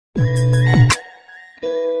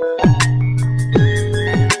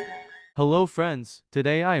Hello friends,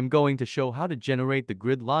 today I am going to show how to generate the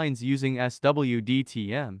grid lines using SW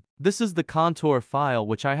DTM. This is the contour file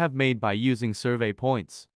which I have made by using survey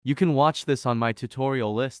points. You can watch this on my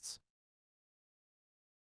tutorial lists.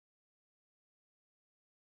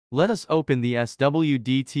 Let us open the SW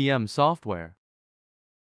DTM software.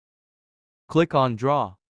 Click on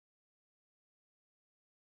Draw.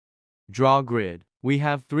 Draw grid. We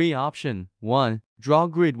have three options. 1. Draw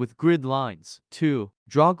grid with grid lines. 2.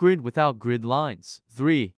 Draw grid without grid lines.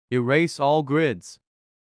 3. Erase all grids.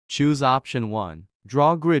 Choose option 1.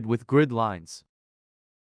 Draw grid with grid lines.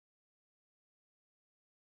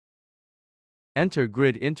 Enter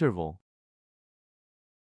grid interval.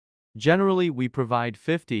 Generally we provide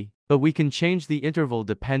 50, but we can change the interval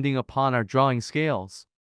depending upon our drawing scales.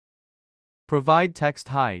 Provide text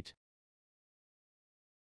height.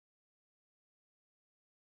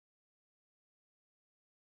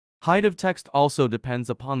 Height of text also depends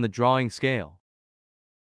upon the drawing scale.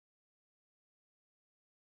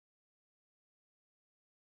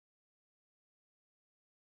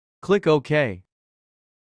 Click OK.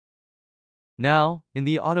 Now, in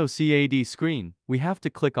the Auto CAD screen, we have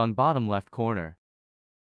to click on bottom left corner.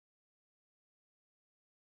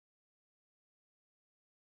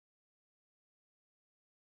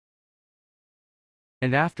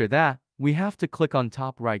 And after that, we have to click on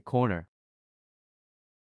top right corner.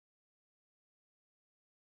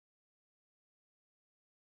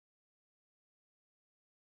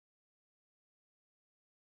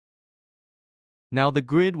 Now the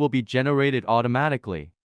grid will be generated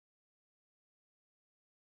automatically.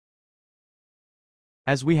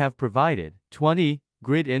 As we have provided 20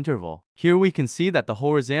 grid interval, here we can see that the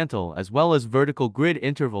horizontal as well as vertical grid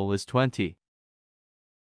interval is 20.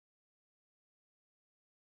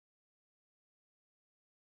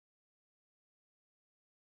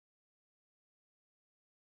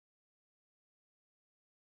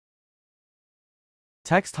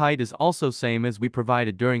 Text height is also same as we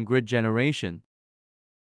provided during grid generation.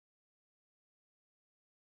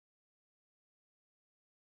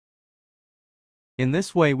 In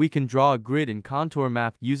this way we can draw a grid and contour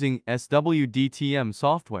map using SW DTM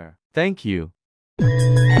software. Thank you.